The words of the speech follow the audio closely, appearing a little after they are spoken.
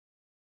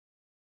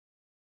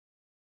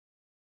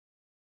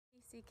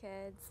Tracy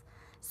kids.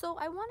 So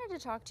I wanted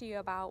to talk to you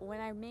about when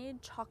I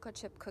made chocolate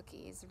chip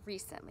cookies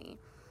recently.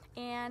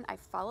 And I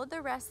followed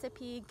the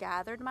recipe,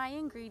 gathered my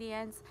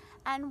ingredients,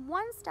 and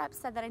one step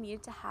said that I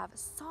needed to have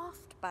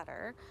soft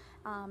butter.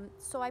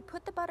 So I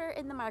put the butter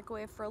in the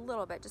microwave for a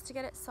little bit just to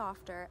get it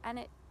softer, and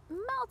it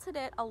melted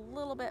it a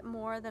little bit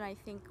more than I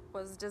think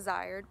was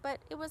desired, but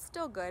it was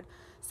still good.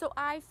 So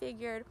I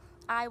figured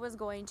I was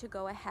going to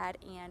go ahead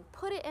and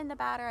put it in the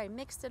batter. I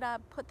mixed it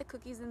up, put the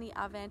cookies in the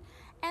oven,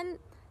 and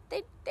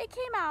they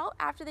came out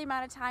after the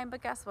amount of time,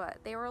 but guess what?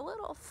 They were a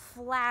little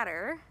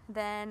flatter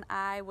than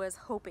I was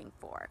hoping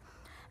for.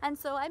 And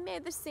so I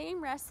made the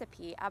same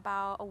recipe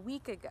about a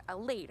week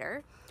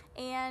later,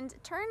 and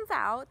turns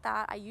out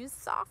that I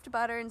used soft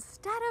butter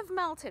instead of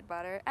melted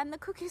butter, and the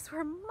cookies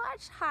were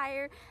much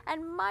higher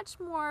and much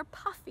more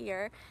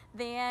puffier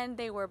than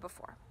they were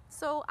before.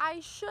 So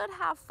I should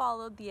have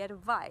followed the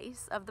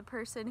advice of the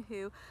person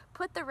who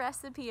put the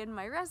recipe in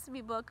my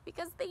recipe book,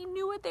 because they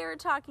knew what they were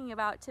talking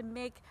about to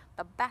make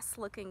the best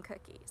looking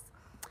cookies.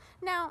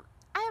 Now,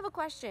 I have a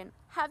question.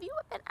 Have you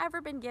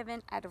ever been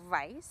given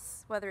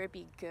advice, whether it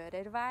be good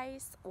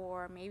advice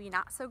or maybe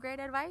not so great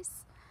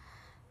advice?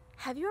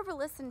 Have you ever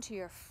listened to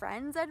your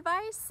friend's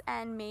advice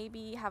and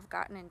maybe have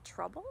gotten in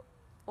trouble,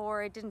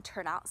 or it didn't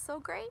turn out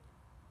so great?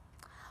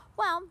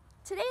 Well,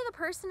 today the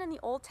person in the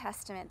Old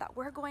Testament that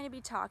we're going to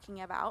be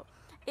talking about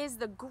is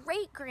the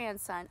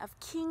great-grandson of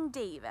King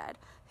David,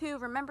 who,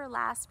 remember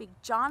last week,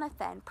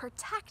 Jonathan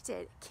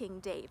protected King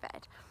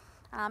David.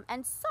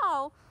 And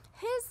so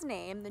his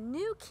name, the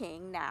new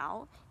king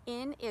now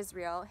in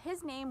Israel,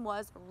 his name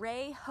was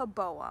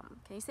Rehoboam.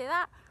 Can you say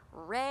that?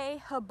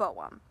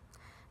 Rehoboam.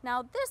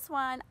 Now this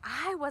one,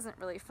 I wasn't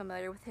really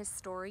familiar with his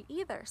story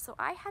either, so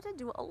I had to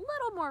do a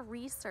little more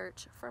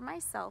research for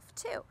myself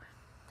too.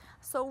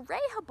 So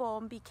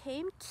Rehoboam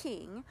became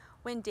king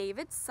when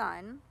David's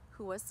son,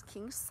 who was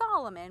King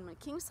Solomon, when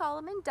King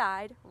Solomon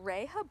died,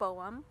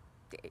 Rehoboam,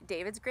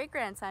 David's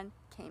great-grandson,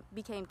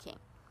 became king.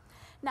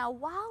 Now,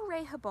 while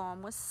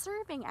Rehoboam was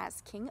serving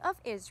as king of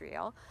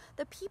Israel,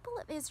 the people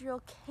of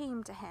Israel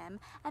came to him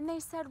and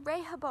they said,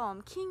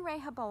 Rehoboam, King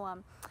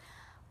Rehoboam,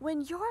 when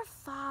your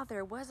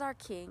father was our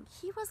king,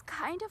 he was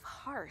kind of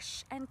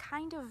harsh and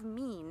kind of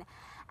mean,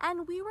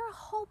 and we were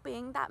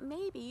hoping that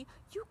maybe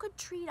you could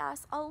treat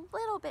us a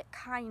little bit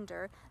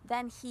kinder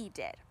than he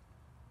did.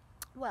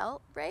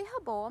 Well,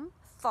 Rehoboam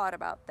thought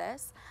about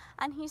this,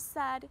 and he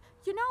said,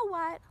 you know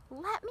what,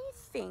 let me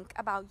think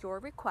about your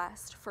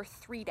request for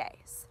 3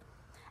 days.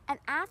 And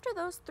after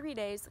those 3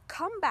 days,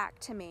 come back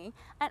to me,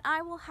 and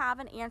I will have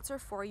an answer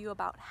for you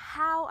about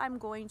how I'm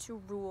going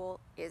to rule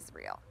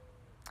Israel.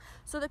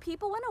 So the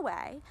people went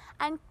away,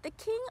 and the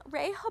king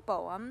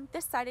Rehoboam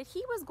decided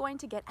he was going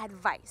to get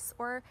advice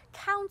or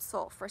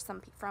counsel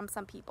from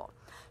some people.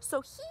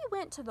 So he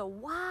went to the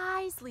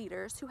wise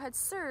leaders who had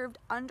served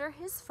under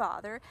his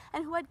father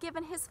and who had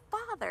given his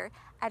father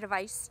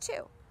advice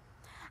too.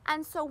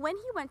 And so when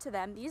he went to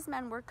them, these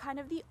men were kind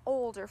of the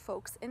older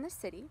folks in the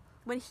city.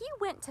 When he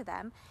went to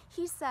them,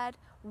 he said,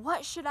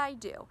 what should I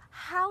do?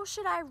 How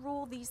should I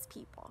rule these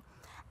people?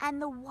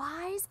 And the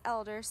wise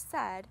elders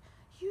said,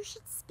 you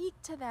should speak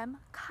to them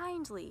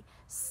kindly.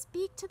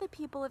 Speak to the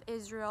people of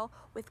Israel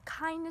with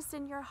kindness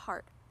in your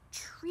heart.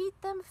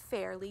 Treat them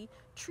fairly.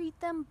 Treat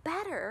them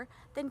better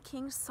than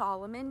King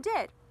Solomon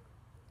did.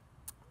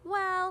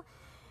 Well,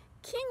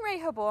 King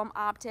Rehoboam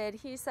opted.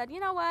 He said, you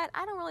know what,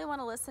 I don't really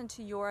want to listen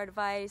to your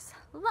advice.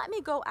 Let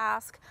me go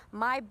ask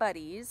my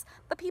buddies,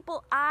 the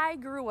people I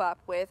grew up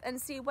with, and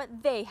see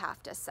what they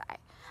have to say.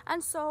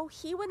 And so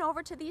he went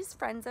over to these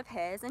friends of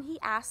his and he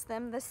asked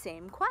them the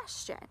same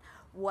question.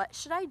 What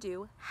should I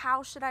do?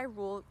 How should I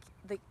rule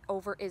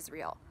over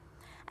Israel?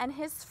 And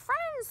his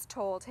friends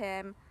told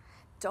him,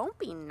 don't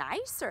be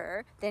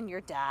nicer than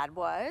your dad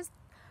was.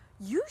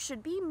 You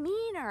should be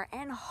meaner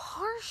and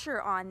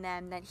harsher on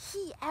them than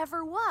he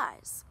ever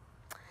was.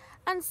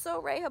 And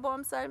so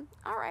Rehoboam said,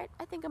 all right,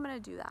 I think I'm going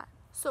to do that.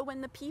 So when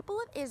the people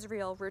of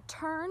Israel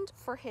returned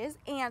for his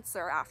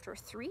answer after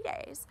 3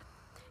 days,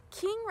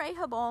 King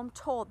Rehoboam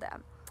told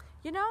them,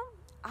 you know,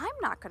 I'm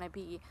not going to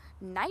be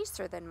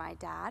nicer than my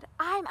dad.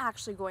 I'm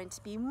actually going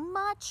to be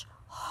much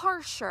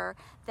harsher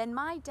than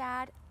my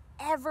dad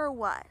ever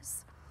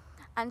was.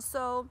 And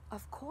so,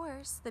 of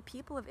course, the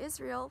people of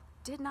Israel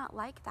did not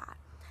like that.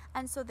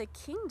 And so the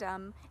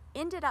kingdom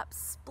ended up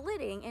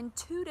splitting in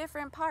 2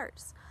 different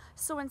parts.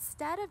 So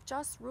instead of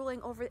just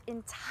ruling over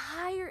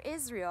entire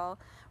Israel,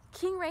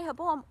 King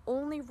Rehoboam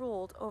only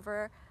ruled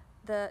over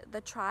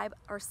the tribe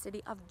or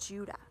city of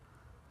Judah.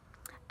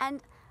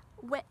 And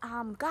when,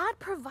 God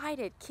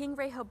provided King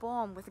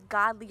Rehoboam with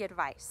godly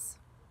advice.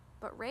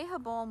 But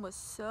Rehoboam was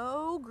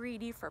so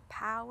greedy for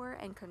power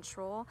and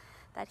control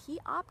that he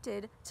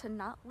opted to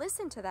not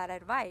listen to that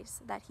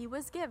advice that he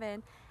was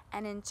given,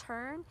 and in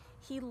turn,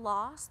 he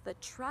lost the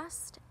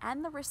trust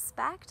and the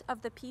respect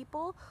of the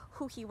people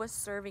who he was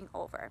serving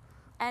over.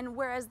 And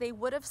whereas they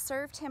would have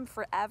served him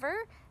forever,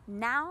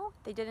 now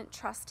they didn't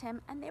trust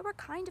him and they were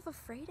kind of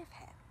afraid of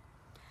him.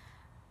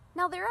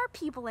 Now, there are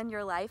people in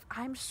your life,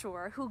 I'm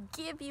sure, who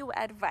give you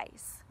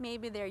advice.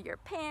 Maybe they're your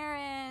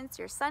parents,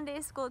 your Sunday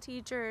school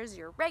teachers,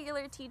 your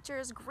regular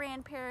teachers,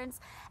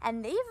 grandparents,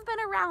 and they've been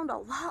around a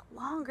lot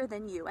longer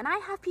than you. And I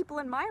have people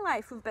in my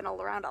life who've been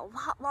around a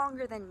lot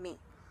longer than me.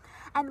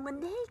 And when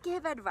they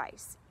give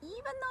advice, even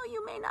though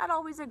you may not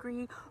always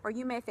agree, or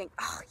you may think,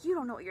 oh, you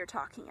don't know what you're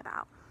talking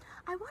about,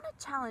 I want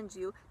to challenge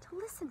you to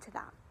listen to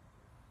them.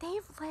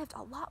 They've lived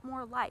a lot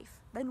more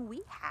life than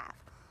we have.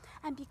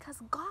 And because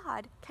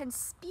God can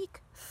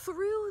speak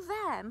through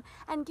them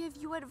and give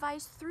you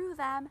advice through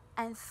them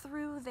and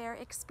through their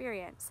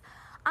experience,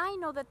 I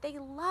know that they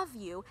love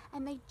you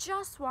and they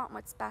just want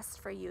what's best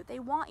for you. They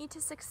want you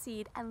to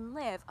succeed and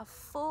live a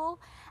full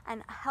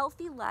and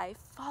healthy life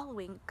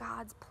following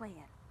God's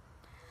plan.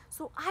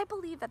 So I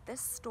believe that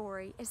this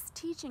story is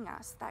teaching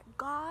us that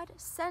God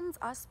sends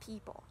us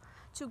people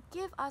to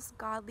give us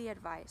godly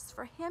advice,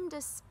 for Him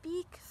to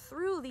speak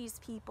through these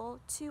people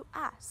to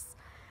us.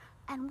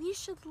 And we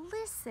should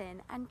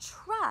listen and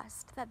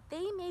trust that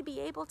they may be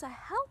able to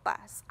help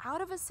us out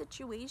of a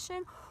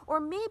situation, or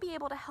may be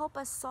able to help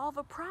us solve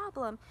a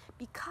problem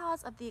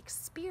because of the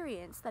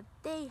experience that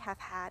they have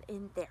had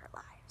in their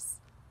lives.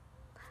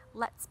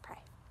 Let's pray.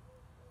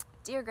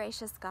 Dear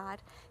gracious God,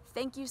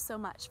 thank you so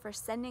much for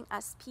sending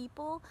us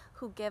people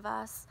who give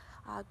us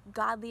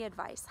godly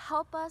advice.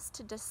 Help us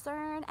to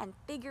discern and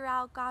figure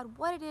out, God,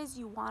 what it is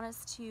you want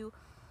us to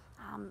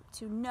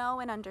know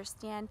and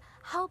understand.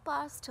 Help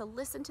us to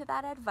listen to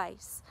that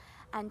advice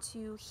and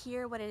to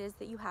hear what it is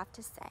that you have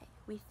to say.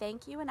 We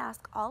thank you and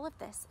ask all of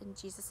this in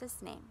Jesus'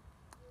 name.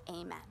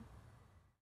 Amen.